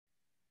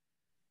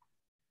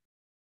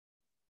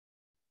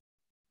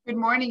Good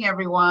morning,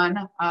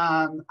 everyone.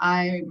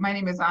 My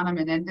name is Ana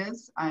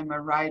Menéndez. I'm a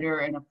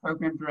writer and a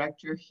program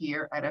director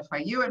here at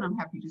FIU, and I'm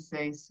happy to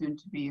say soon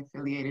to be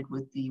affiliated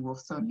with the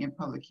Wolfsonian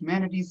Public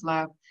Humanities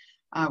Lab,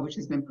 which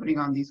has been putting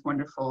on these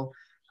wonderful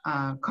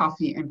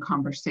coffee and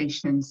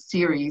conversation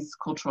series,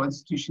 Cultural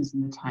Institutions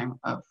in the Time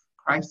of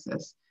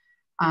Crisis.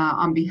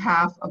 On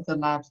behalf of the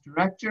lab's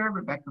director,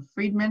 Rebecca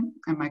Friedman,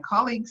 and my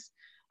colleagues,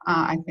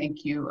 I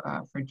thank you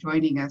for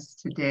joining us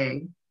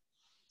today.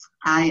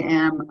 I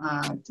am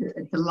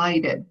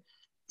delighted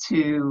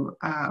to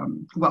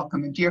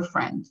welcome a dear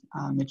friend,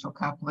 Mitchell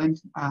Kaplan,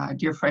 a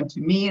dear friend to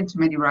me and to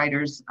many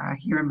writers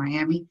here in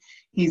Miami.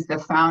 He's the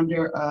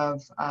founder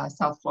of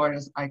South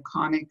Florida's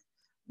iconic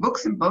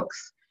Books and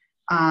Books,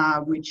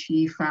 which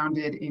he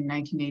founded in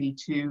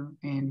 1982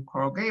 in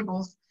Coral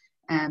Gables.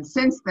 And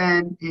since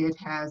then, it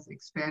has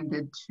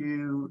expanded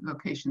to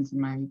locations in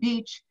Miami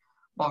Beach,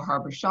 Bal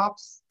Harbour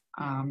Shops,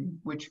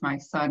 which my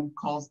son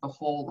calls the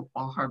whole of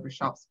Bal Harbour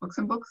Shops Books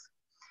and Books,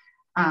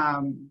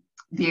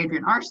 the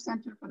Adrian Arch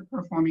Center for the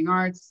Performing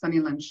Arts,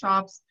 Sunnyland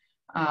Shops,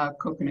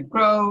 Coconut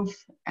Grove,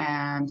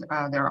 and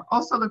there are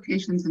also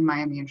locations in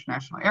Miami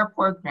International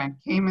Airport, Grand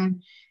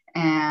Cayman,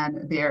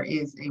 and there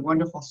is a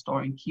wonderful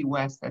store in Key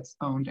West that's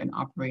owned and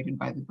operated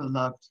by the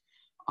beloved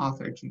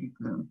author Judy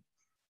Blume.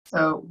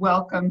 So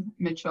welcome,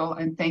 Mitchell,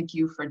 and thank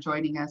you for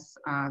joining us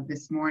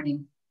this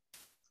morning.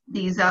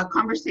 These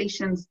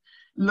conversations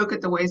look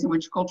at the ways in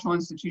which cultural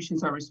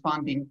institutions are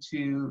responding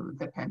to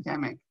the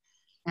pandemic.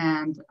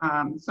 And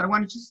so I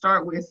wanted to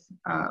start with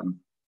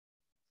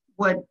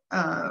what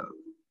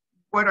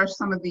are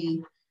some of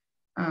the,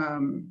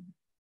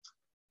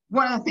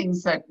 one of the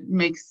things that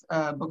makes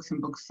Books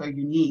and Books so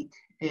unique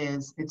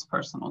is its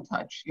personal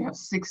touch. You have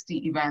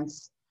 60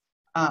 events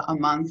a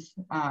month,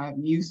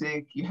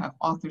 music, you have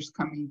authors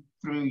coming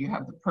through, you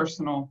have the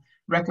personal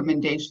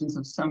recommendations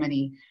of so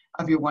many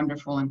of your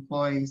wonderful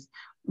employees.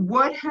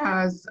 What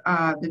has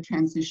the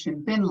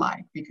transition been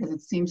like? Because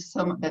it seems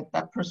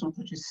that personal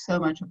touch is so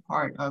much a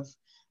part of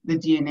the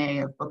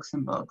DNA of Books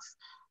and Books.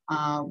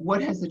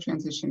 What has the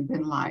transition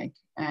been like,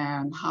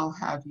 and how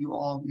have you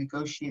all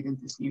negotiated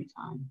this new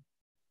time?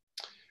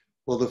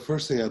 Well, the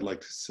first thing I'd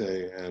like to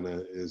say,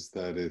 Anna, is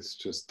that it's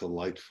just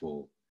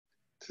delightful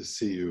to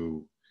see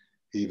you,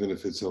 even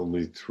if it's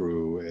only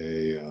through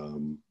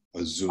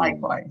a Zoom.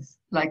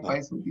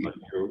 Likewise with you.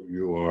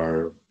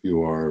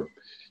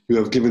 You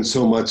have given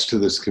so much to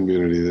this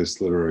community, this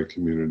literary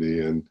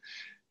community, and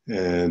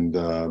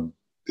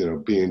you know,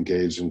 being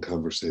engaged in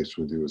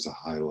conversation with you is a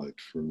highlight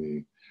for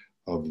me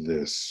of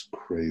this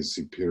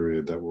crazy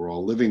period that we're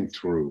all living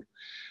through.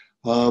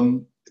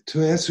 To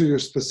answer your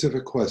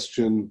specific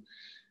question,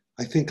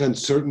 I think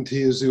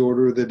uncertainty is the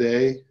order of the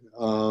day.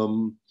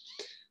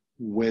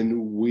 When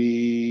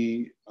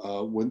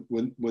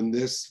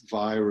this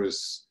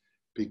virus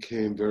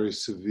became very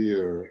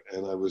severe,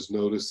 and I was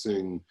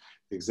noticing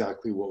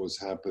exactly what was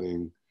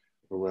happening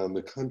around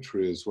the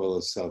country as well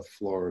as South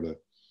Florida,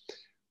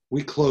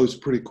 we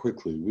closed pretty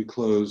quickly. We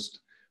closed,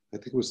 I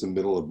think it was the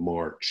middle of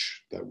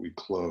March that we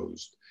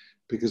closed,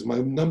 because my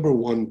number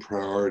one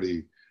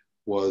priority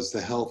was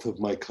the health of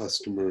my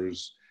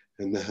customers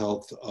and the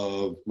health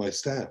of my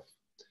staff.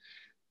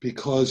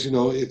 Because, you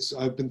know,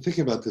 I've been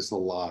thinking about this a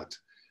lot.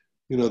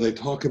 You know, they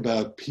talk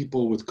about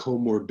people with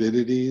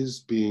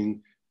comorbidities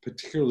being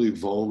particularly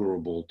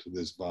vulnerable to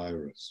this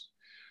virus.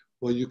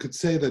 Well, you could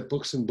say that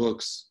Books and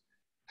Books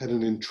had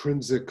an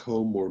intrinsic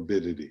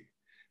comorbidity,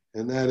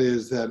 and that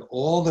is that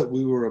all that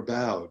we were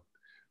about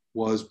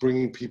was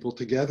bringing people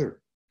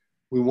together.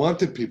 We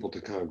wanted people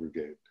to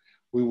congregate.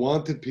 We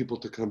wanted people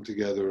to come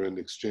together and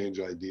exchange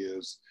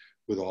ideas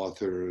with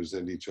authors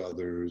and each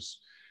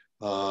others.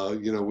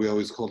 You know, we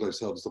always called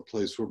ourselves the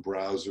place where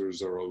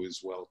browsers are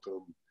always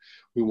welcome.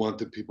 We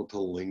wanted people to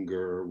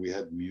linger. We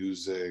had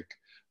music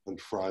on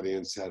Friday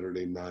and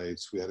Saturday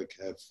nights. We had a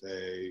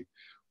cafe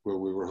where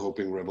we were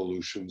hoping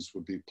revolutions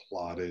would be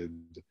plotted.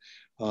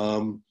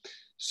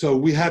 So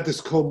we had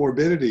this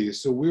comorbidity.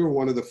 So we were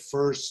one of the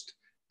first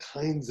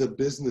kinds of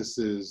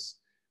businesses,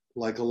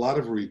 like a lot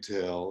of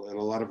retail and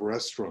a lot of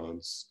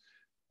restaurants,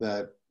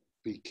 that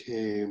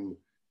became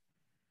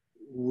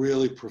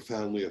really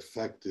profoundly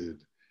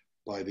affected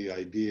by the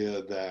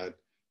idea that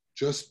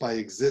just by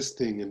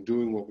existing and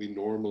doing what we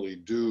normally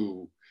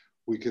do,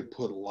 we could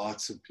put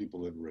lots of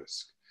people at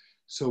risk.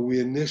 So we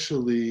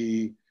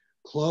initially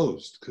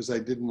closed because I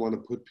didn't want to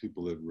put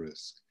people at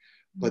risk.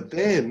 But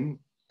then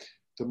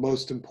the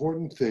most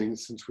important thing,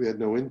 since we had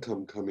no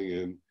income coming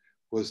in,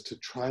 was to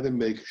try to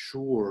make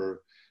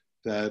sure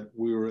that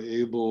we were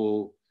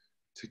able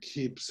to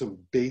keep some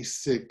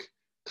basic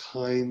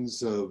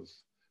kinds of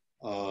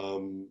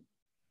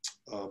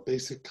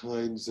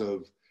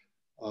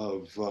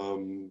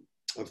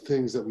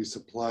things that we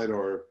supplied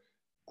our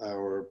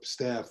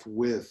staff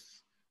with,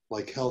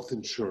 like health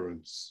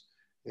insurance.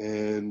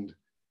 And,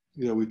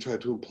 you know, we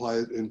tried to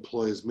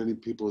employ as many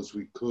people as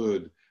we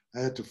could. I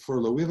had to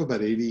furlough. We have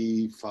about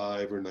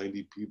 85 or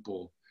 90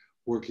 people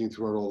working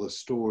throughout all the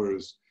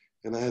stores,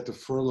 and I had to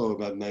furlough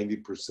about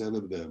 90%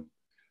 of them.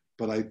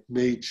 But I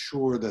made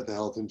sure that the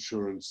health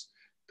insurance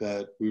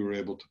that we were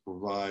able to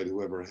provide.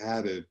 Whoever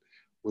had it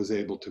was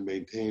able to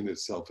maintain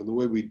itself. And the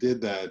way we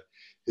did that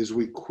is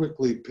we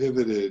quickly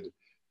pivoted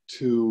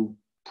to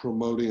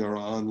promoting our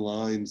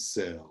online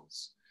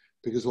sales,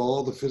 because while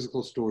all the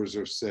physical stores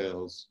are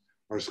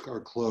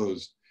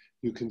closed,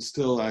 you can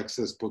still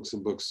access books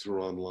and books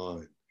through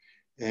online.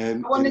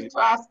 And I wanted to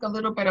ask a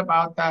little bit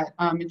about that,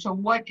 Mitchell.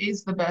 What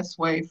is the best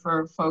way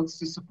for folks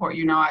to support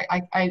you now?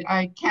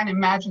 I can't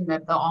imagine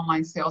that the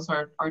online sales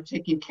are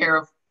taking care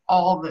of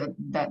all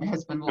that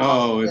has been lost.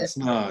 No, it's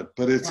not,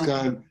 but it's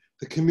gone.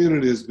 The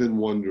community has been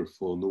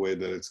wonderful in the way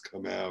that it's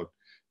come out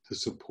to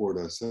support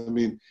us. I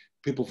mean,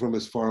 people from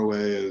as far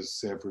away as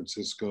San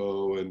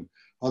Francisco and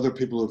other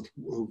people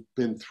who've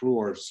been through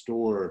our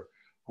store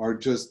are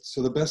just,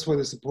 so the best way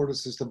to support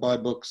us is to buy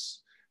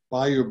books,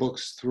 buy your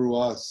books through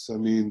us. I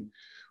mean,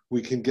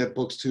 we can get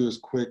books to you as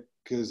quick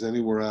as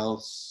anywhere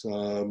else.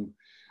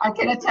 I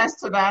can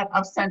attest to that.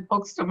 I've sent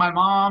books to my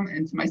mom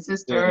and to my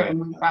sister, and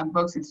we've gotten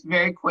books. It's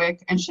very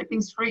quick, and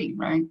shipping's free,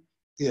 right?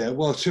 Yeah,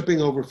 well,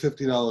 shipping over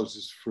 $50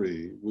 is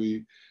free.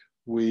 We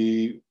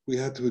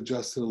had to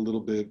adjust it a little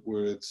bit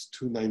where it's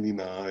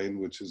 $2.99,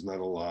 which is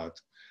not a lot,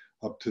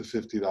 up to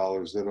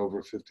 $50. Then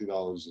over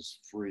 $50 is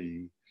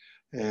free,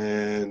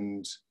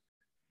 and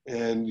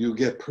you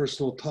get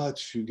personal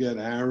touch. You get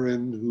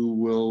Aaron, who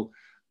will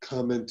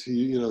comment to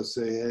you,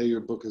 say, hey,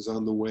 your book is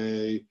on the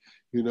way.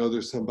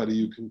 There's somebody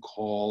you can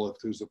call if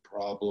there's a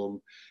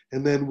problem.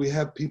 And then we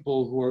have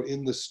people who are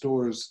in the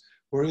stores,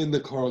 who are in the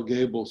Coral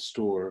Gables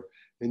store,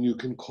 and you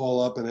can call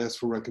up and ask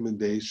for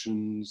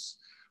recommendations.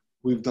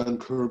 We've done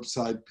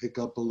curbside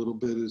pickup a little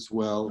bit as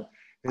well.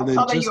 And I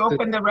saw that you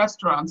opened the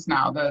restaurants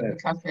now, the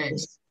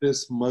cafes.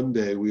 This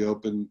Monday, we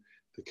opened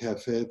the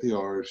cafe at the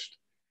Arch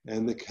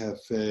and the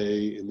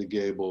cafe in the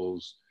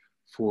Gables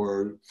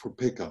for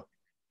pickup,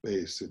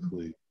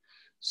 basically.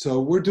 So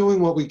we're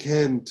doing what we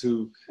can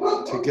to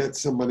get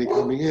some money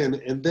coming in.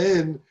 And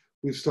then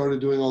we've started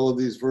doing all of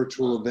these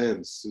virtual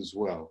events as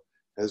well,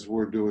 as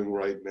we're doing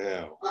right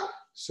now.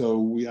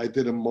 So I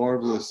did a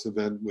marvelous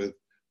event with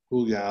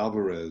Julia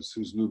Alvarez,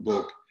 whose new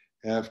book,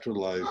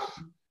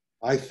 Afterlife,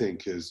 I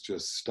think is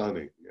just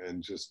stunning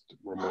and just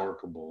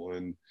remarkable.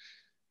 And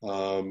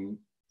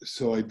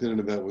so I did an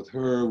event with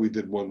her. We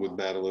did one with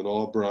Madeline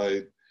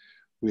Albright.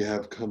 We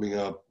have coming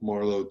up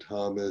Marlo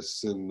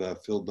Thomas and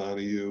Phil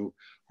Donahue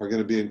are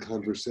going to be in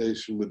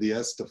conversation with the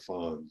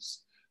Estefans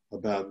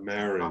about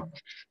marriage.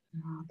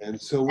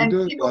 And so we're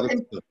doing a lot of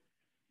stuff.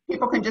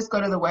 People can just go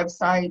to the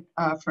website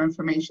for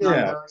information on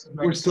those.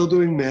 We're still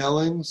doing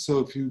mailings.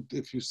 So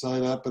if you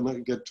sign up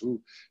and get to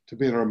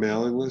be in our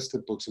mailing list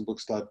at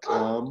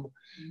booksandbooks.com,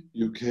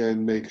 you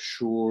can make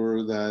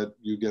sure that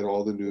you get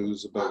all the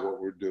news about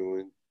what we're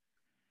doing.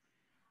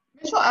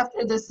 Mitchell,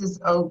 after this is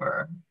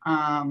over,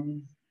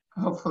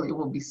 hopefully it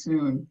will be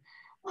soon,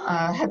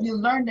 have you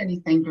learned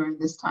anything during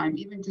this time,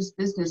 even just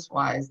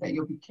business-wise, that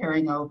you'll be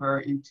carrying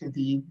over into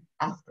the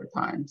after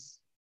times?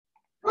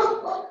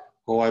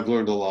 Oh, I've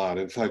learned a lot.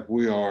 In fact,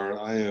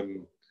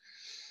 I'm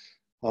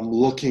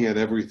looking at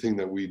everything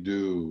that we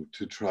do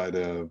to try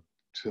to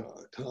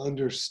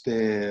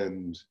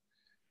understand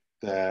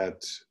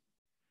that,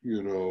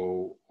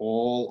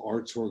 all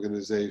arts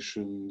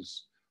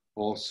organizations,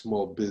 all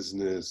small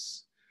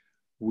business,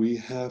 we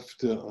have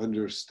to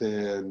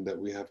understand that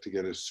we have to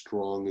get as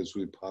strong as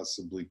we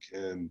possibly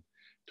can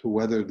to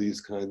weather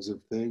these kinds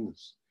of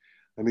things.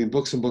 I mean,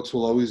 Books and Books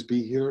will always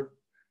be here.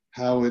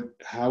 How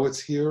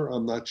it's here,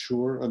 I'm not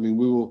sure. I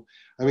mean,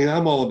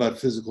 I'm all about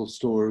physical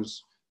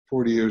stores.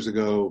 40 years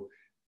ago,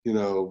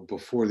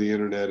 before the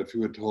internet, if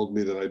you had told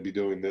me that I'd be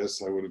doing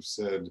this, I would have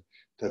said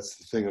that's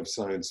the thing of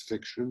science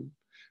fiction,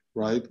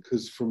 right?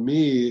 Because for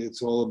me,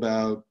 it's all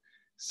about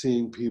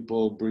seeing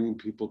people, bringing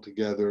people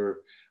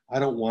together. I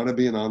don't want to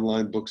be an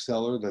online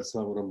bookseller. That's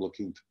not what I'm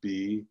looking to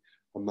be.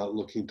 I'm not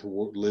looking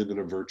to live in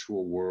a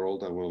virtual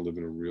world. I want to live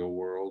in a real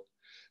world.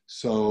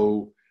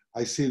 So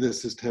I see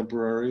this as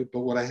temporary, but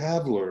what I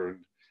have learned,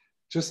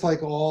 just like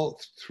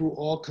through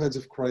all kinds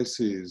of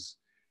crises,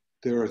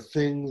 there are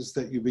things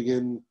that you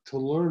begin to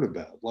learn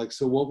about.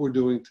 So what we're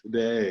doing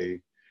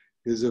today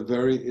is a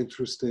very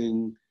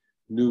interesting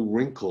new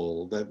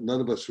wrinkle that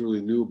none of us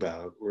really knew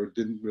about or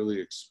didn't really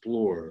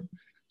explore.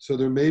 So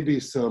there may be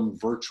some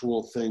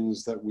virtual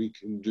things that we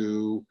can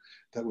do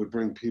that would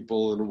bring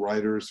people and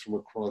writers from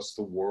across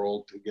the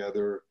world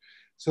together.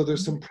 So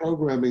there's some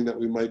programming that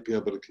we might be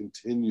able to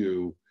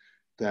continue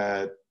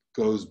that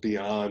goes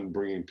beyond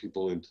bringing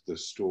people into the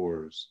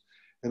stores.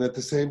 And at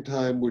the same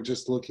time, we're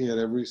just looking at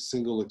every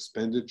single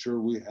expenditure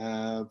we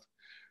have.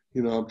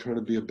 I'm trying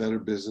to be a better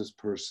business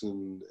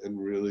person and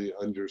really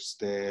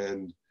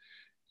understand,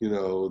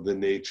 the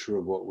nature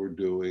of what we're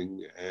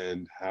doing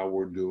and how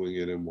we're doing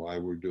it and why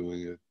we're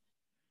doing it.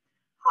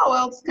 How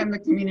else can the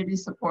community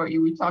support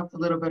you? We talked a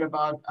little bit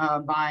about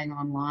buying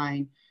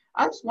online.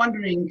 I was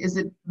wondering, is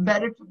it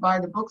better to buy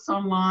the books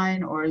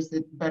online, or is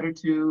it better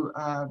to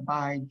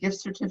buy gift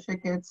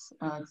certificates?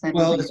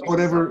 Well, it's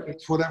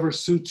whatever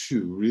suits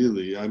you,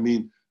 really. I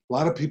mean, a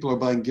lot of people are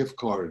buying gift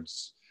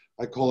cards.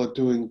 I call it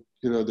doing,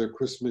 their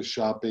Christmas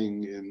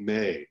shopping in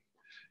May.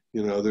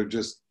 You know, they're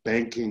just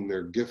banking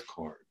their gift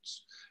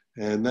cards.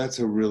 And that's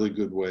a really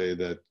good way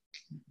that,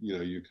 you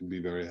know, you can be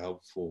very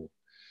helpful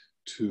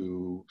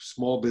to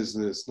small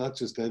business, not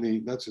just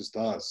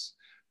us,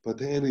 but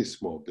to any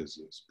small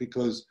business.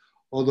 Because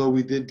although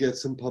we did get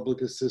some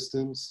public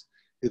assistance,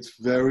 it's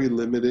very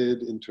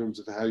limited in terms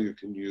of how you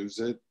can use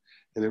it.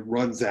 And it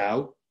runs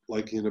out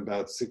like in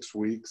about 6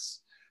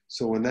 weeks.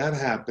 So when that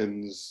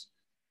happens,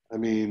 I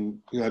mean,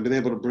 you know, I've been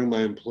able to bring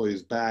my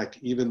employees back,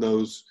 even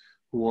those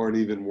who aren't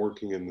even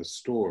working in the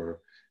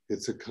store.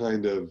 It's a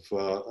kind of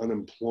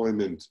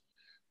unemployment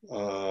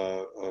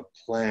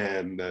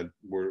plan that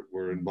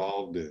we're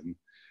involved in.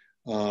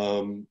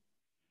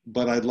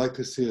 But I'd like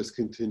to see us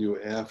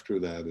continue after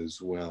that as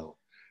well.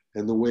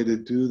 And the way to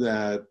do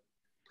that,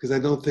 because I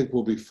don't think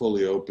we'll be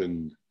fully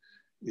opened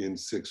in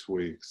 6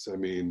 weeks. I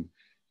mean,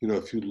 you know,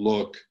 if you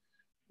look,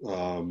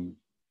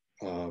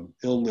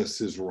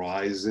 illness is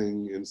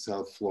rising in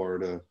South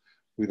Florida.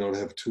 We don't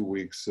have 2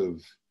 weeks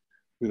of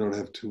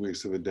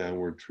a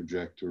downward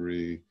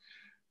trajectory.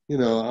 You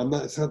know,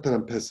 it's not that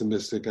I'm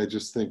pessimistic. I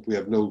just think we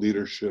have no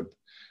leadership,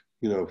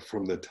 you know,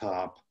 from the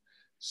top.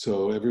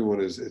 So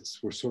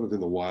we're sort of in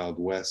the Wild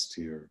West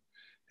here.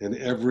 And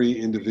every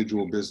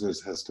individual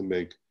business has to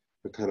make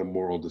a kind of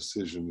moral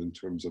decision in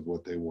terms of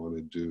what they want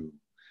to do.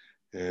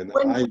 And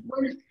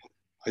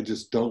I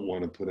just don't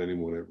want to put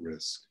anyone at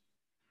risk.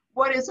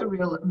 What is a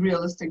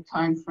realistic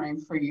time frame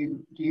for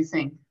you, do you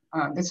think?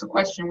 That's a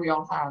question we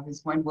all have,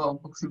 is when will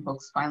Books and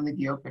Books finally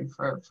be open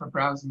for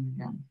browsing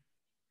again?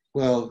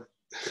 Well,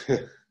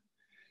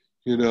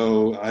 you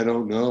know, I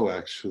don't know,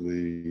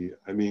 actually.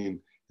 I mean,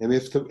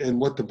 and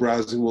what the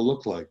browsing will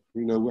look like.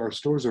 You know, our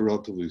stores are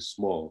relatively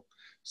small.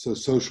 So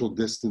social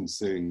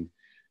distancing,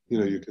 you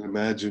know, you can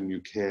imagine you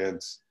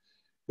can't,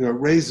 you know,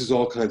 it raises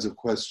all kinds of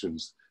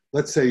questions.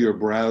 Let's say you're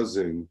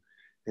browsing,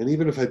 and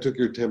even if I took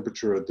your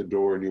temperature at the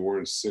door and you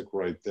weren't sick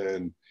right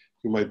then,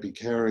 you might be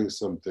carrying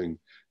something.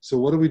 So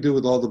what do we do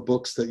with all the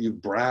books that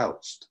you've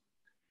browsed,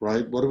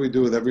 right? What do we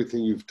do with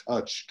everything you've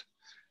touched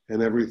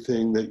and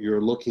everything that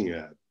you're looking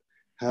at?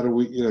 How do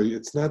we, you know,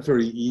 it's not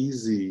very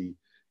easy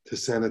to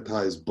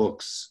sanitize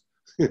books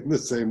in the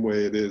same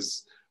way it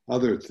is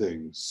other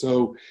things.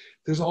 So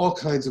there's all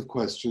kinds of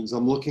questions.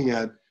 I'm looking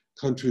at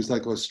countries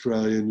like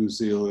Australia, New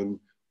Zealand,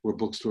 where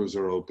bookstores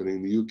are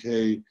opening. The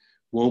UK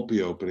won't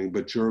be opening,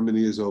 but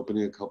Germany is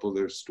opening a couple of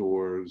their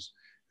stores.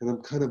 And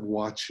I'm kind of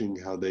watching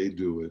how they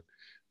do it.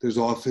 There's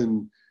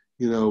often,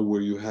 you know,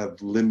 where you have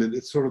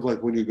it's sort of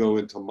like when you go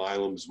into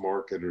Milam's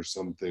Market or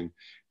something,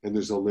 and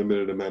there's a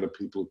limited amount of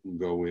people who can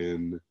go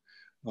in.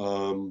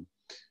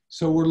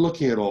 So we're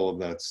looking at all of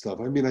that stuff.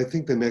 I mean, I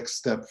think the next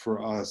step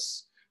for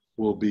us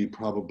will be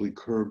probably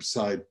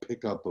curbside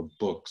pickup of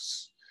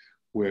books,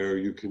 where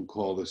you can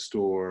call the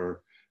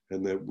store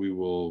and that we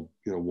will,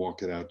 you know,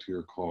 walk it out to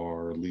your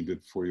car or leave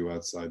it for you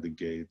outside the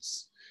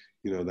gates,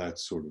 you know, that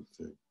sort of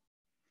thing.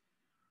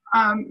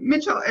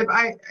 Mitchell,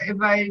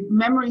 if I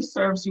memory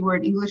serves, you were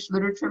an English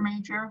literature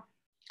major?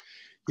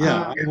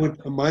 Yeah,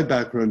 my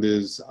background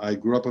is I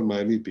grew up on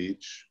Miami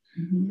Beach.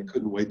 Mm-hmm. I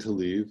couldn't wait to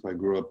leave. I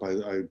grew up,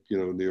 you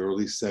know, in the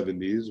early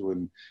 70s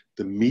when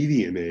the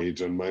median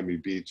age on Miami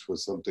Beach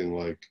was something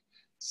like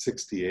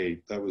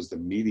 68. That was the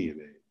median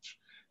age.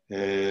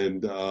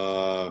 And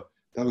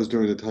that was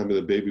during the time of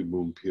the baby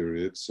boom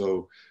period.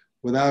 So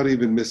without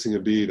even missing a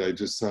beat, I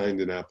just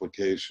signed an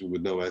application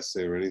with no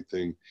essay or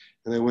anything.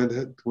 And I went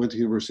to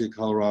University of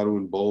Colorado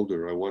in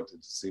Boulder. I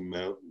wanted to see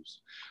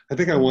mountains. I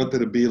think I wanted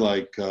to be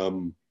like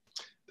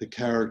the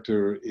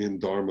character in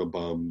Dharma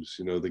Bums,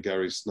 you know, the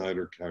Gary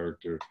Snyder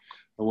character.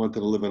 I wanted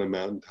to live on a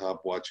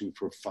mountaintop watching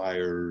for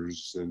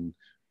fires and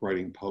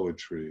writing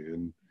poetry.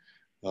 And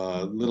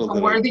a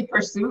worthy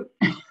pursuit.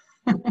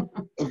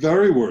 A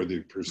very worthy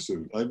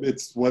pursuit.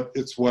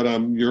 It's what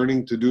I'm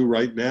yearning to do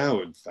right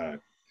now, in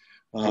fact.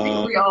 I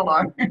think we all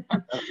are.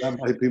 That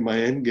might be my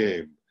end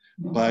game.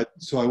 But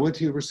so I went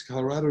to University of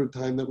Colorado at a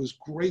time that was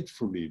great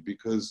for me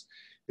because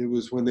it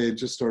was when they had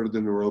just started the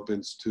Naropa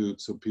Institute.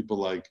 So people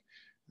like,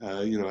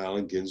 you know,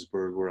 Allen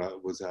Ginsberg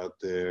was out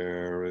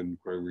there, and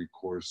Gregory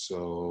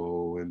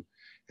Corso. And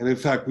in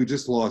fact, we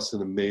just lost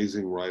an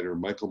amazing writer.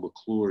 Michael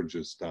McClure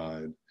just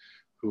died,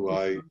 who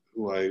I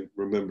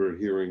remember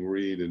hearing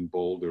read in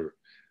Boulder.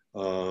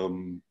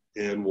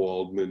 Ann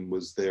Waldman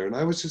was there. And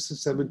I was just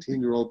a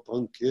 17-year-old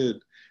punk kid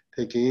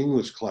taking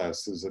English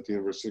classes at the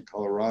University of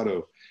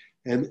Colorado.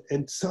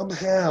 And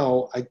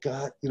somehow I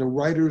got, you know,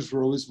 writers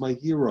were always my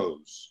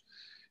heroes.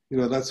 You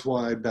know, that's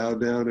why I bow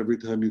down every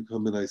time you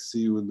come and I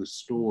see you in the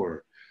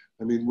store.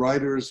 I mean,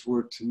 writers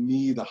were to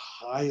me the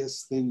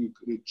highest thing you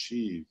could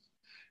achieve.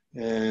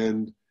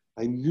 And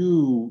I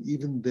knew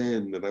even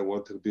then that I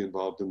wanted to be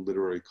involved in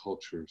literary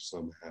culture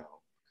somehow.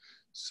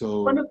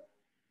 So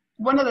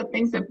one of the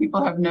things that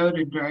people have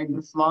noted during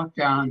this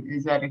lockdown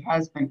is that it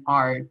has been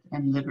art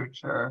and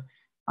literature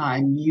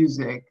and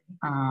music,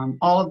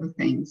 all of the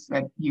things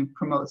that you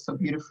promote so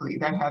beautifully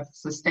that have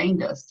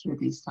sustained us through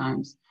these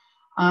times.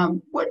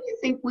 What do you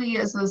think we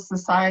as a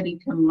society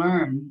can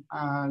learn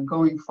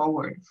going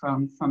forward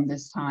from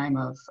this time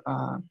of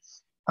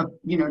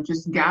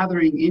just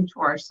gathering into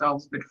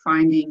ourselves, but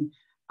finding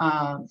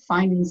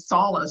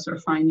solace or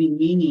finding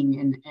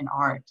meaning in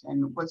art,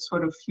 and what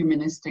sort of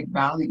humanistic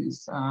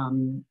values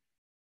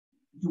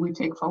do we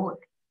take forward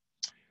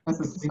as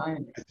a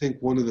society? I think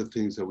one of the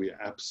things that we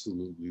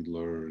absolutely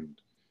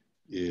learned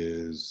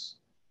is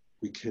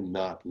we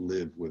cannot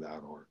live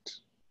without art.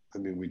 I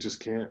mean, we just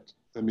can't.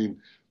 I mean,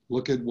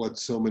 look at what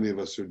so many of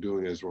us are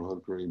doing as we're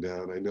hunkering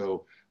down. I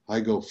know I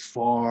go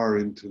far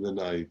into the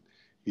night,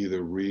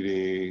 either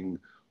reading,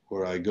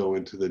 or I go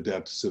into the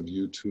depths of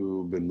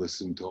YouTube and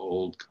listen to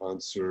old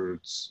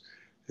concerts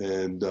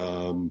and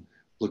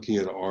looking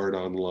at art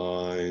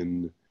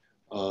online.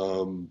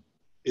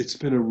 It's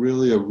been a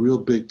real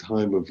big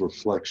time of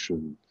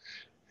reflection.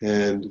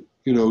 And,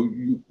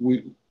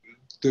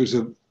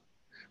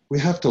 we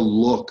have to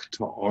look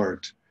to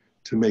art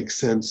to make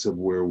sense of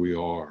where we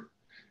are.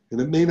 And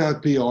it may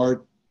not be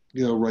art,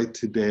 right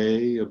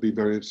today. It'll be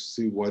very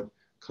interesting to see what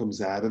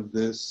comes out of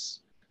this,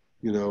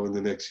 in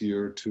the next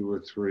year or 2 or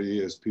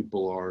 3 as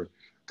people are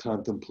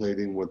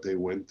contemplating what they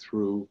went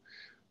through.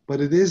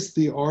 But it is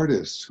the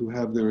artists who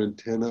have their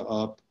antenna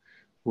up,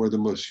 who are the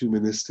most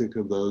humanistic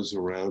of those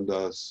around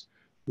us,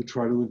 who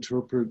try to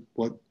interpret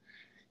what,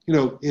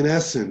 in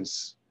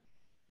essence,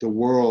 the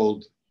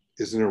world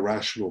is an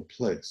irrational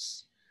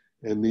place.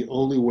 And the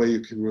only way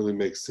you can really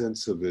make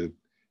sense of it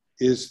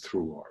is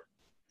through art,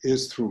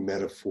 is through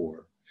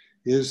metaphor,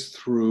 is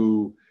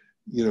through,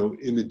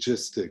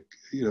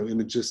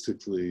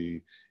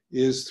 imagistically,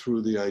 is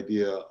through the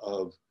idea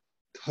of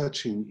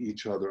touching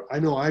each other. I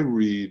know I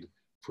read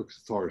for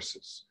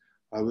catharsis.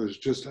 I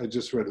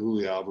just read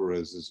Julio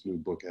Alvarez's new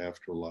book,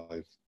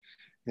 Afterlife.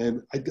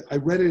 And I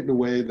read it in a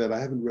way that I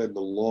haven't read in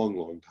a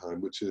long time,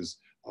 which is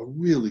a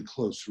really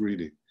close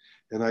reading.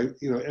 And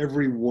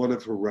every one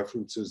of her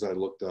references I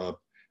looked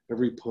up,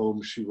 every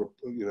poem she wrote,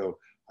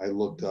 I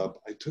looked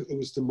up. It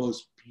was the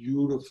most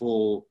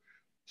beautiful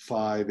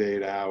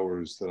 5-8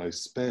 hours that I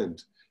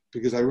spent,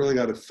 because I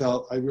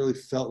really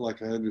felt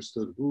like I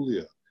understood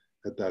Julia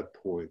at that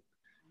point,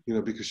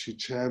 because she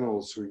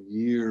channels her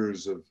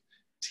years of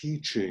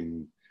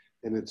teaching,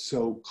 and it's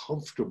so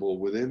comfortable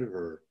within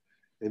her,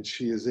 and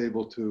she is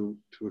able to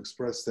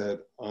express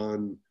that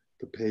on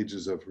the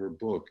pages of her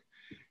book.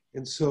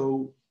 And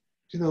so,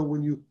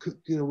 when you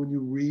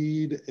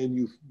read and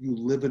you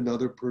live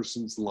another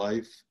person's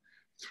life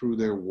through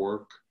their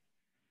work,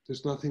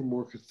 there's nothing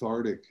more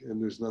cathartic,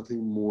 and there's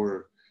nothing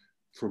more,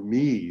 for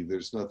me,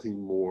 there's nothing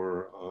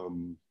more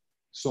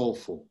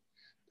soulful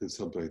than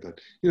something like that.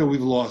 We've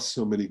lost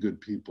so many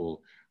good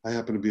people. I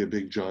happen to be a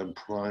big John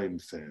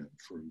Prine fan,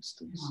 for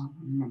instance.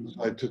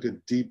 So I took a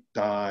deep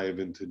dive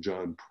into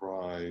John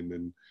Prine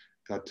and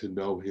got to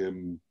know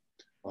him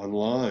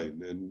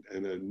online, and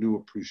a new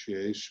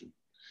appreciation.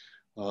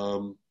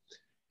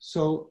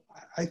 So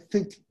I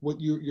think what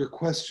your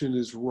question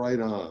is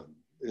right on,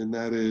 and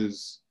that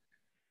is,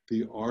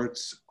 the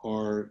arts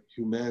are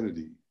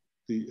humanity,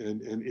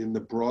 and in the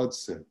broad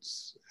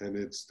sense, and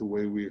it's the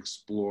way we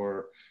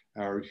explore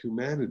our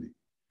humanity.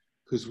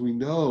 Because we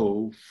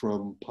know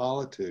from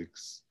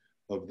politics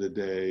of the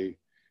day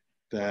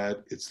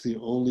that it's the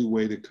only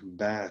way to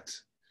combat,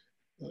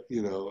 a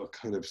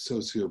kind of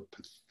sociopath,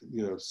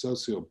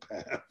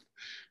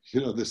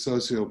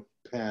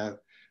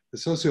 the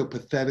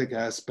sociopathetic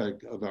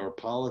aspect of our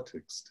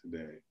politics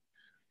today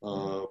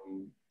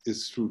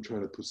is through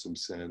trying to put some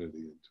sanity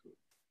into it.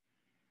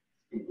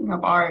 Speaking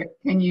of art,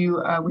 can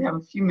you, we have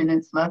a few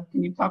minutes left.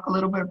 Can you talk a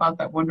little bit about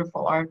that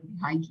wonderful art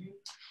behind you?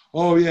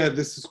 Oh yeah,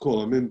 this is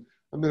cool. I'm in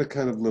a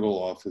kind of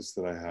little office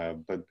that I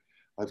have, but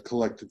I've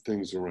collected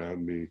things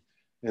around me.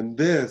 And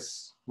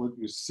this, what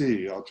you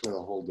see, I'll try to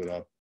hold it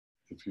up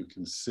if you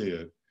can see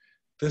it.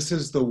 This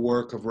is the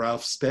work of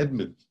Ralph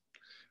Steadman.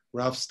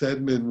 Ralph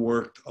Steadman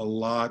worked a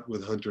lot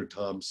with Hunter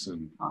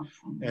Thompson.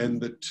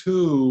 And the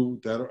two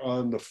that are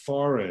on the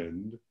far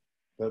end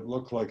that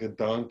look like a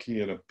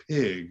donkey and a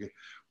pig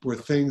were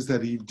things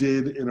that he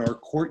did in our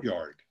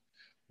courtyard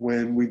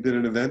when we did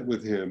an event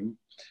with him,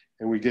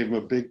 and we gave him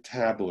a big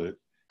tablet,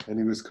 and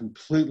he was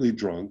completely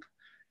drunk,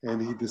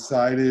 and he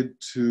decided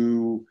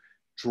to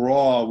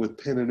draw with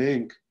pen and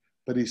ink,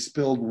 but he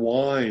spilled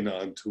wine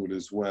onto it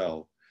as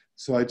well.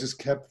 So I just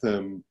kept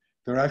them.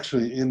 They're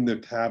actually in the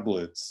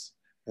tablets,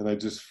 and I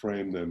just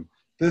framed them.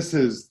 This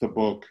is the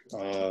book,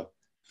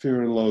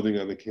 Fear and Loathing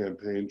on the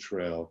Campaign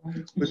Trail,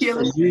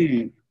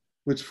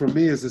 which for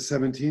me as a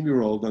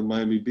 17-year-old on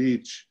Miami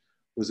Beach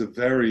was a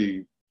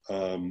very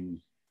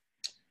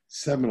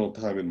seminal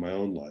time in my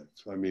own life.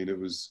 I mean, it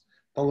was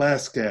the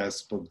last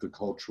gasp of the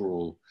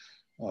cultural,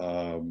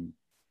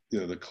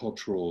 the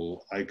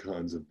cultural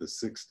icons of the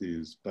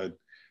 60s. But,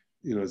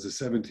 as a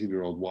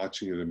 17-year-old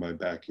watching it in my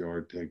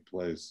backyard take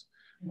place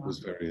was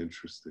very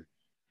interesting.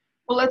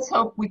 Well, let's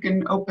hope we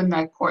can open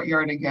that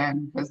courtyard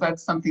again, because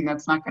that's something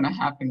that's not going to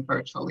happen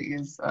virtually,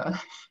 is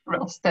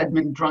Ralph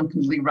Steadman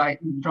drunkenly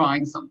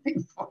drawing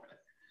something for us.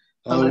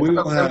 So let's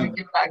hope that we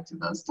get back to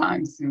those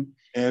times soon.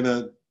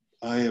 Anna,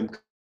 I am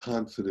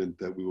confident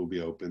that we will be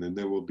open, and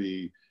there will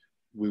be,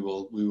 we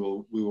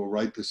will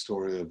write the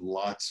story of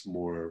lots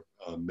more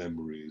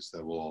memories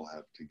that we'll all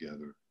have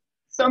together.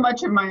 So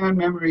much of my own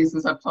memories,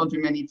 as I've told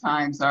you many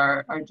times,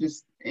 are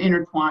just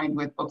intertwined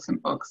with books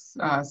and books.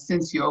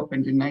 Since you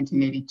opened in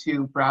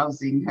 1982,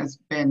 browsing has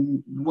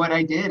been what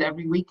I did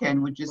every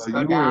weekend. Would just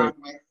Well, go down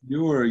with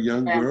you were a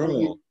young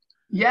family. girl.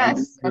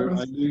 Yes,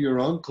 I knew your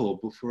uncle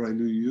before I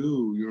knew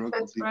you. Your uncle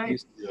that's right.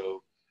 Dionisio,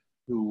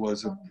 who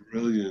was a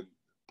brilliant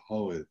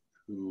poet.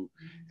 Who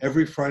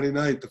every Friday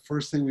night, the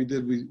first thing we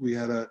did, we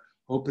had a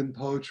open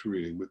poetry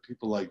reading with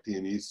people like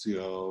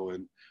Dionisio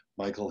and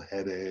Michael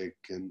Heddick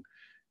and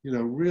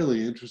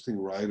really interesting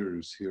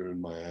writers here in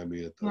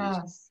Miami at those.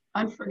 Yes,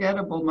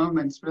 unforgettable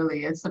moments,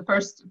 really. It's the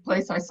first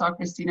place I saw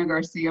Christina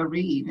Garcia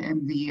read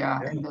in the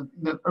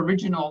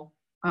original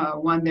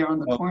one there on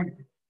the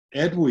corner.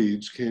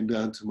 Edwidge came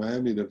down to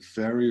Miami at a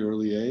very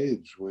early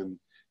age when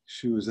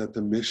she was at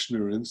the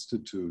Mishner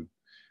Institute.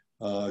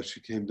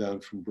 She came down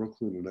from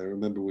Brooklyn, and I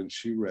remember when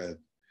she read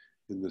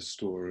in the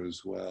store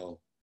as well.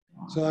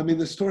 Wow. So, I mean,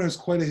 the store has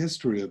quite a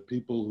history of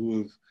people who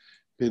have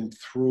been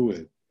through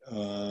it.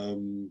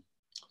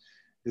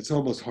 It's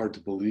almost hard to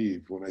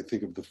believe when I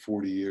think of the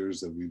 40 years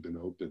that we've been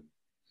open.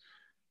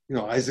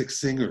 Isaac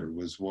Singer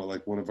was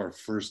one of our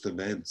first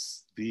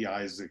events, the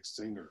Isaac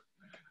Singer,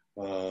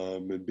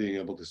 and being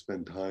able to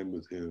spend time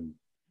with him.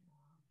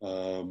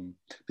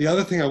 The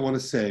other thing I want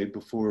to say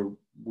before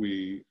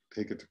we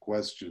take it to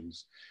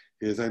questions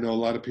is I know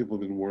a lot of people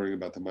have been worrying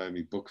about the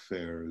Miami Book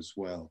Fair as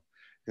well.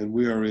 And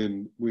we are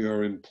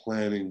in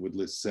planning with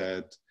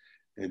Lisette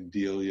and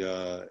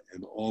Delia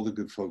and all the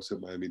good folks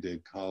at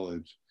Miami-Dade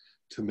College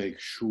to make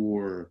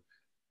sure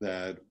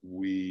that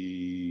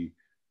we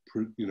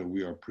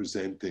are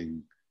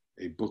presenting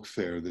a book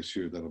fair this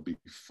year that'll be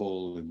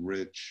full and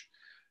rich.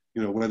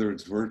 Whether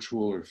it's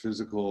virtual or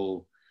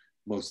physical,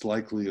 most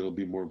likely it'll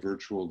be more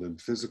virtual than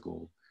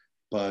physical,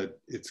 but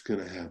it's going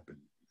to happen,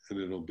 and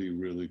it'll be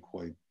really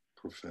quite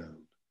profound.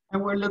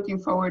 And we're looking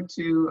forward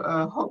to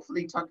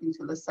hopefully talking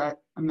to Lisette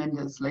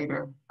Menéndez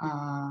later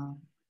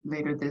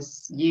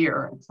this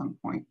year at some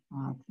point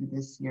through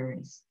this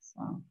series.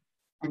 So,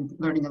 and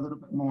learning a little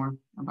bit more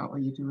about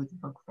what you do with the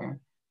book fair.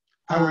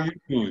 How are you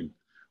doing?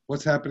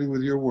 What's happening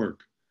with your work?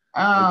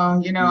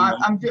 I'm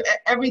doing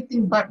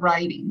everything but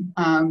writing,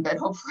 but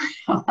hopefully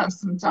I'll have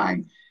some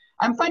time.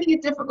 I'm finding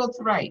it difficult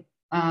to write.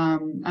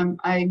 I'm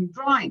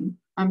drawing.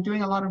 I'm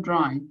doing a lot of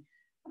drawing.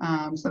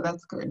 So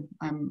that's good.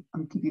 I'm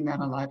keeping that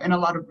alive, and a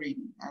lot of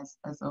reading as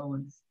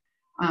always.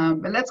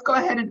 But let's go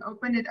ahead and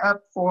open it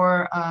up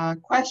for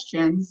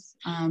questions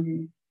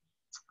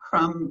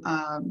from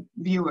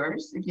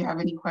viewers, if you have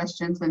any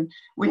questions. And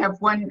we have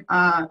one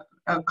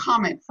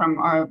comment from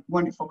our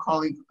wonderful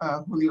colleague,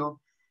 Julio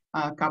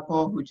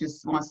Capo, who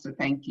just wants to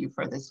thank you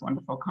for this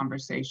wonderful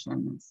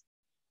conversation.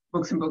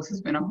 Books and Books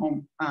has been a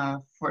home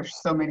for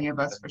so many of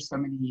us for so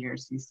many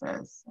years, he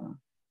says. So,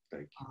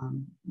 thank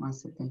you.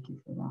 Wants to thank you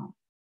for that.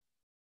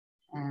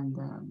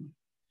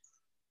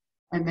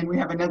 And then we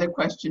have another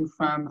question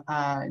from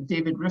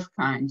David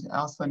Rifkind,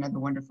 also another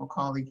wonderful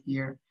colleague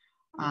here,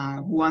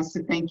 who wants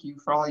to thank you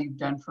for all you've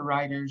done for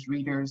writers,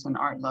 readers, and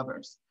art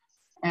lovers.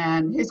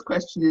 And his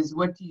question is,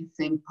 what do you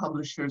think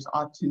publishers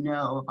ought to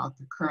know about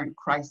the current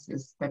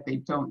crisis that they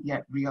don't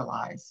yet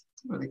realize?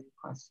 It's a really good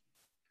question.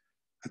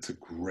 That's a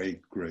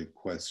great, great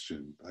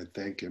question. I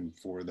thank him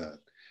for that.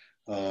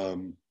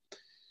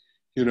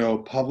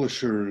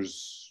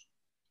 Publishers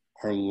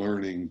are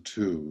learning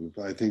too.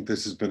 I think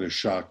this has been a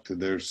shock to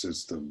their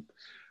system.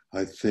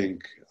 I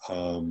think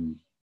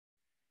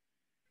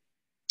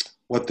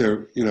what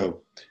they're,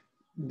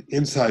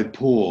 inside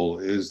pool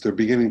is they're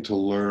beginning to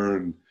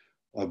learn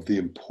of the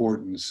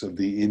importance of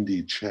the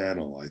indie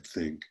channel, I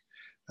think,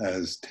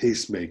 as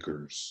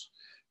tastemakers,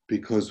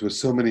 because with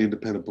so many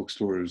independent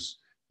bookstores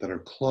that are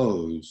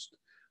closed,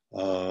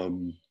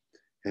 and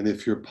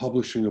if you're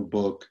publishing a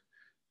book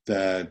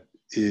that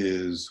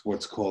is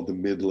what's called the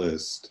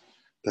mid-list,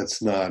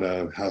 that's not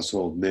a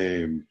household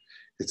name,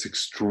 it's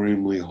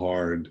extremely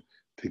hard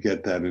to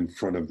get that in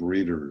front of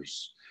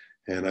readers.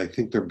 And I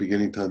think they're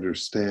beginning to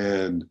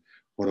understand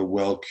what a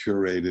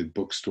well-curated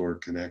bookstore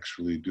can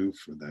actually do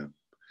for them.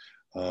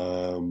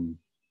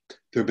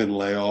 There have been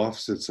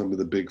layoffs at some of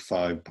the big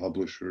 5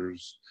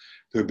 publishers.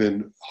 There have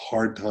been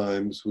hard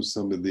times with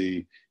some of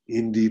the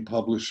indie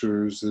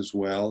publishers as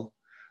well.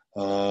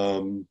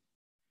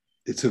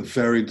 It's a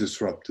very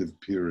disruptive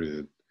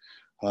period.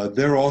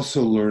 They're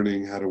also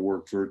learning how to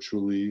work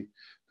virtually.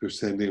 They're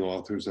sending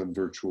authors on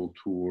virtual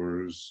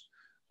tours.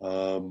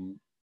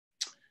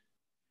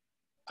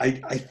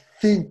 I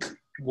think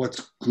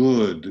what's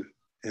good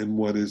and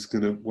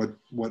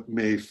what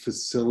may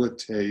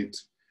facilitate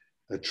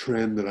a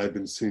trend that I've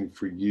been seeing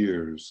for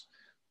years,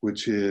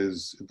 which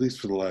is, at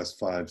least for the last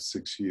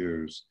 5-6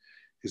 years,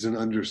 is an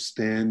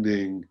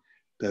understanding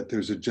that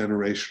there's a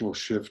generational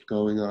shift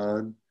going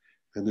on,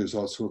 and there's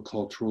also a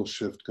cultural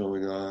shift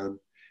going on,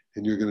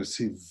 and you're going to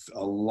see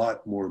a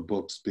lot more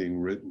books being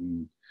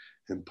written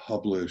and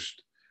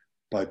published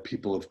by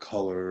people of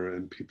color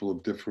and people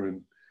of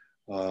different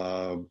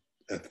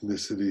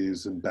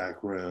ethnicities and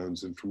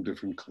backgrounds and from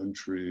different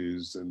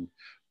countries, and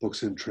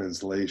books in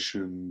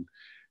translation.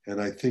 And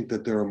I think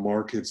that there are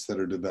markets that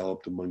are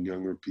developed among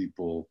younger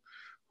people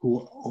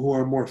who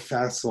are more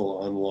facile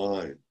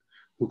online,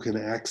 who can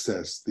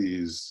access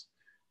these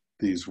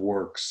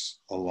works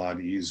a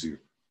lot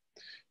easier.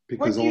 What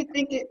Because do you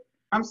think it,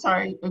 I'm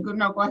sorry,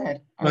 no, go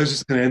ahead. I was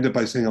just going to end it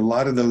by saying a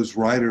lot of those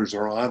writers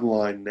are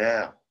online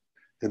now,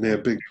 and they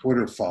have big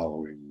Twitter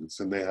followings,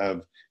 and they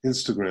have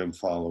Instagram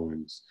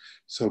followings.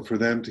 So for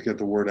them to get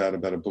the word out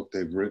about a book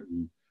they've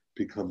written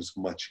becomes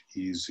much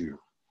easier.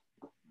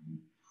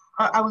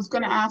 I was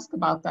going to ask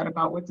about that,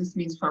 about what this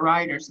means for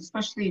writers,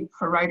 especially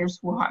for writers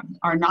who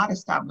are not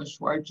established,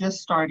 who are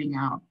just starting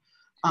out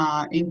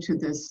into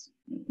this,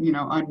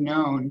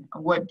 unknown.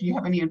 What do you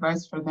have any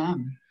advice for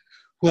them?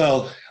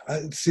 Well,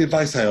 it's the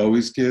advice I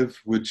always give,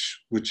 which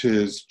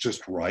is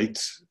just write,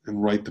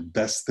 and write the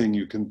best thing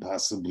you can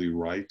possibly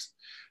write,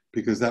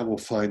 because that will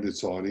find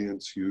its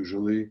audience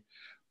usually.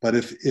 But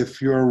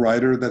if you're a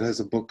writer that has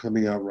a book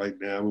coming out right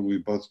now, and we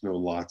both know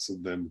lots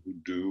of them who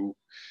do,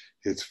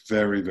 it's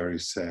very, very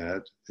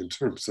sad in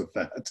terms of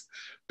that,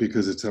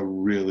 because it's a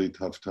really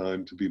tough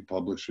time to be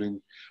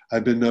publishing.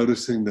 I've been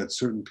noticing that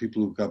certain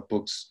people who've got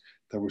books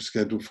that were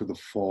scheduled for the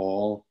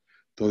fall,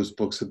 those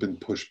books have been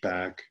pushed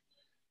back,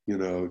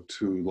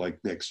 to like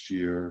next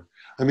year.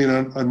 I mean,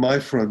 on my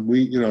front,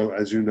 we,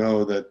 as you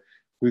know, that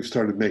we've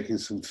started making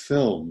some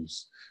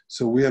films.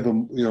 So we have,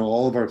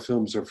 all of our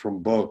films are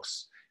from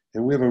books.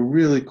 And we have a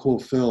really cool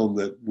film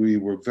that we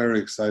were very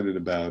excited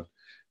about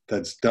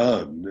that's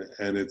done.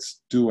 And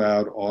it's due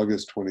out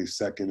August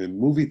 22nd in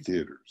movie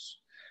theaters.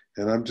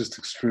 And I'm just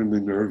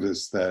extremely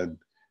nervous that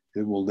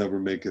it will never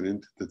make it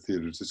into the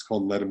theaters. It's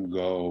called Let 'Em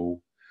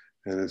Go.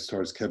 And it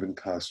stars Kevin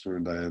Costner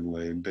and Diane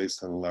Lane,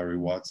 based on a Larry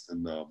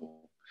Watson novel.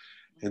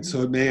 And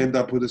so it may end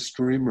up with a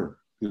streamer,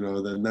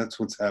 then that's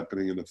what's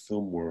happening in the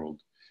film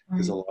world,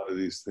 is a lot of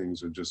these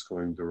things are just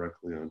going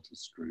directly onto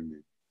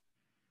streaming.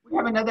 We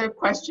have another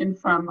question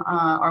from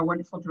our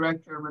wonderful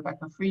director,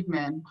 Rebecca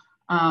Friedman,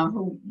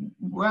 who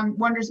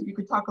wonders if you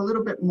could talk a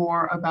little bit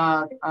more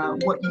about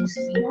what you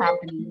see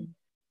happening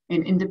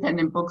in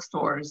independent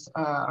bookstores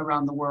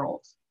around the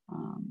world.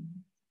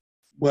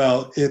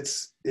 Well,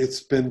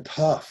 it's been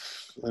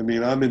tough. I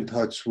mean, I'm in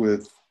touch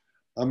with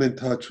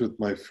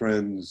my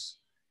friends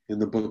in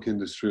the book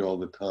industry all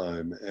the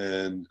time,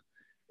 and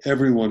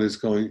everyone is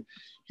going,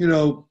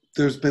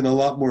 there's been a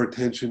lot more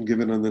attention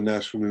given on the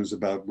national news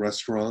about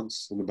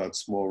restaurants and about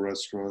small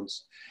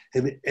restaurants,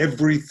 and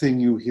everything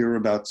you hear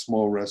about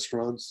small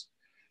restaurants,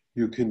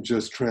 you can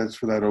just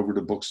transfer that over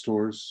to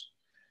bookstores.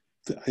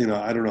 I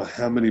don't know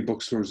how many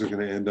bookstores are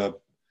going to end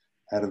up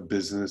out of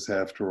business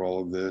after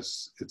all of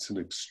this. It's an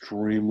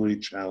extremely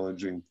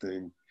challenging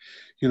thing.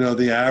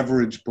 The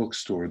average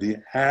bookstore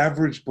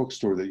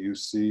that you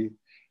see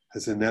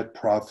has a net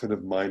profit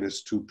of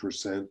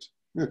 -2%.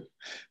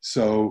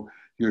 So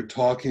you're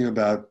talking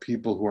about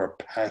people who are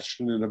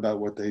passionate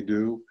about what they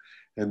do,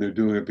 and they're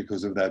doing it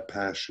because of that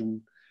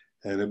passion.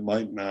 And it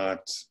might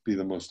not be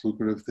the most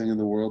lucrative thing in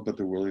the world, but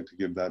they're willing to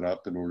give that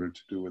up in order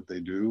to do what they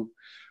do.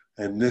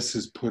 And this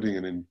is putting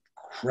an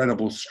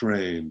incredible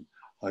strain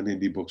on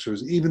indie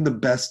bookstores, even the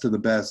best of the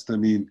best. I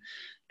mean,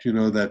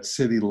 that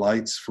City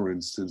Lights, for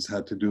instance,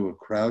 had to do a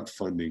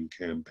crowdfunding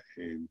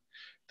campaign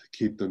to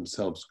keep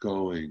themselves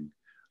going.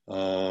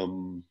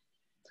 And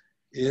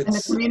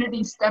the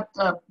community stepped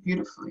up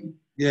beautifully.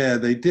 Yeah,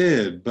 they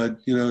did, but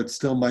it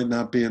still might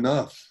not be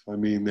enough. I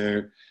mean,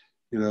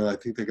 I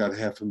think they got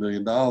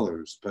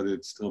 $500,000, but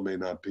it still may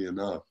not be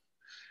enough.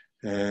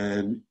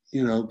 And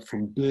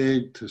from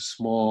big to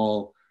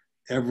small,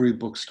 every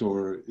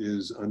bookstore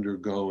is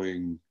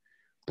undergoing.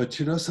 But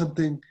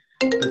something,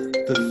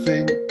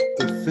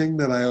 the thing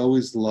that I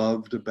always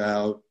loved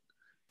about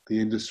the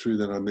industry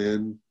that I'm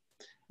in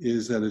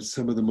is that it's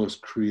some of the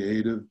most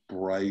creative,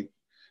 bright,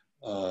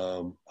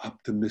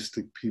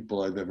 optimistic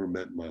people I've ever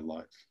met in my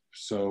life.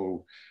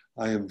 So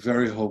I am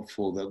very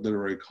hopeful that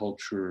literary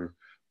culture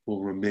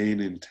will remain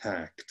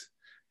intact,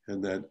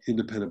 and that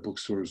independent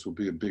bookstores will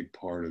be a big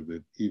part of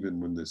it, even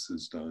when this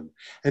is done.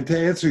 And to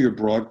answer your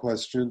broad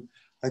question,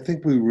 I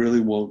think it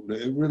really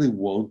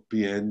won't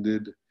be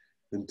ended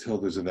until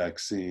there's a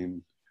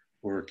vaccine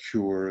or a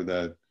cure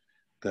that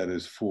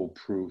is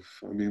foolproof.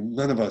 I mean,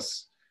 none of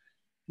us,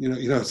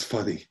 it's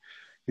funny.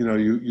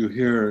 You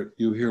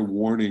hear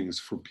warnings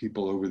for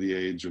people over the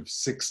age of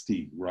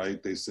 60,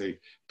 right? They say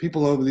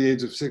people over the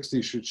age of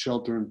 60 should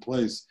shelter in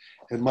place.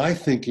 And my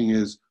thinking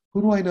is,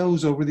 who do I know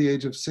who's over the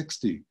age of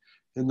 60?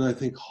 And then I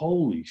think,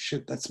 holy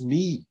shit, that's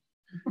me.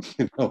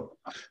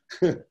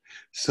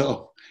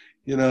 So,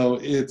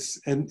 it's,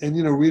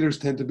 and readers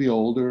tend to be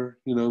older,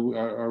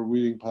 our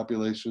reading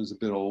population is a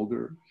bit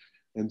older.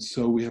 And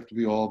so we have to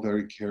be all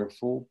very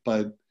careful.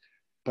 But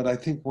I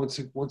think once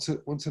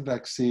a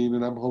vaccine,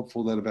 and I'm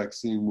hopeful that a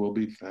vaccine will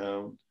be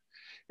found,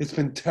 it's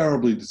been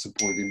terribly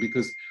disappointing,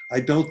 because I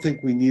don't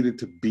think we needed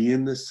to be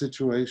in this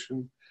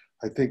situation.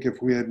 I think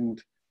if we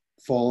hadn't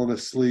fallen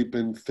asleep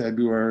in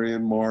February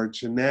and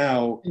March, and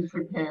now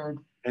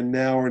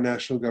our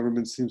national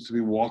government seems to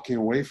be walking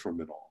away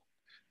from it all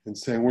and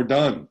saying, we're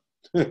done.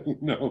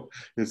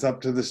 It's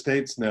up to the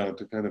states now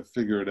to kind of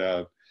figure it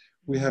out.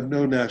 We have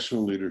no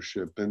national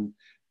leadership. And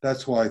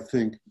that's why I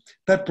think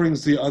that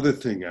brings the other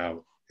thing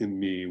out in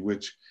me,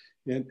 which,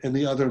 and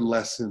the other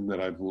lesson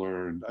that I've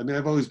learned. I mean,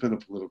 I've always been a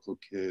political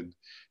kid,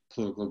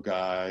 political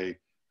guy.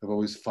 I've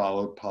always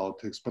followed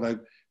politics, but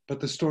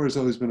the store has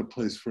always been a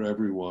place for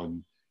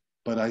everyone.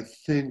 But I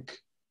think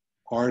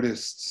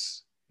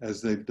artists,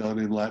 as they've done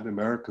in Latin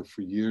America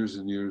for years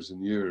and years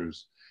and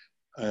years,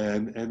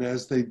 and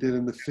as they did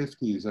in the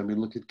 50s, I mean,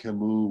 look at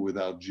Camus with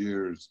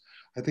Algiers.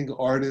 I think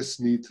artists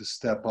need to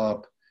step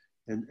up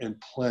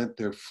and plant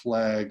their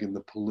flag in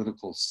the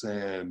political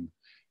sand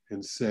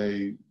and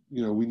say,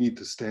 you know, we need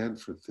to stand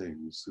for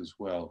things as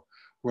well.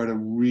 We're at a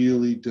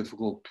really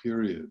difficult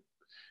period,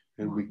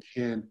 and we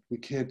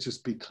can't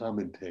just be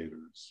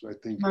commentators. I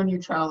think no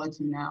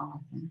neutrality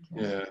now, I think.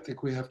 Yeah, I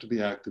think we have to be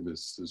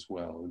activists as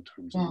well in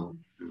terms of what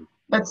we do.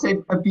 That's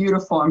a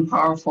beautiful and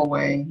powerful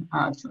way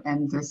to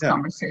end this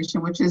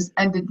conversation, which is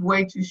ended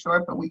way too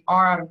short, but we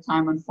are out of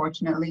time,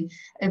 unfortunately.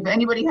 If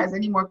anybody has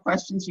any more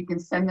questions, you can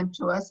send them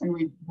to us, and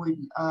we'd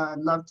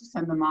love to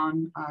send them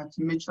on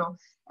to Mitchell.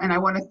 And I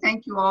want to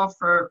thank you all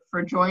for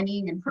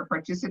joining and for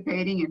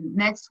participating. And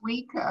next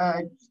week,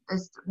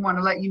 just want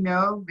to let you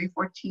know, May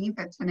 14th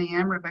at 10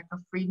 a.m., Rebecca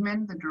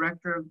Friedman, the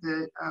director of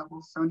the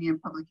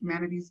Wolfsonian Public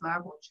Humanities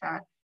Lab, will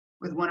chat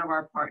with one of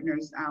our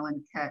partners,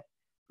 Alan Kett,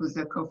 who's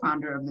the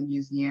co-founder of the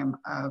Museum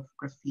of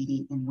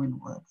Graffiti in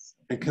Wynwood.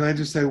 And can I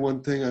just say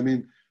one thing? I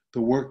mean, the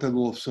work that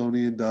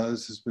Wolfsonian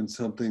does has been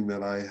something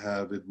that I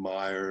have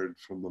admired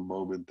from the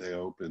moment they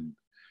opened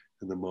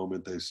and the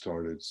moment they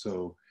started.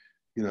 So,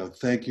 you know,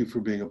 thank you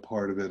for being a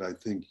part of it. I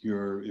think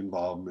your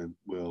involvement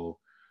will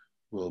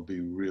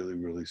be really,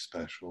 really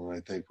special. And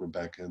I thank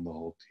Rebecca and the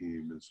whole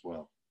team as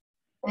well.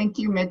 Thank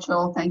you,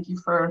 Mitchell. Thank you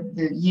for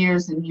the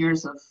years and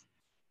years of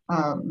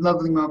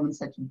lovely moments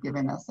that you've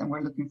given us, and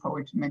we're looking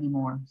forward to many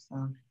more.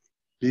 So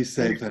be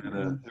safe,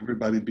 Anna.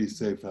 Everybody be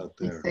safe out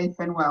there. Be safe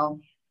and well.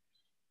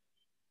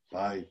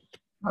 Bye.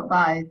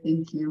 Bye-bye.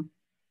 Thank you.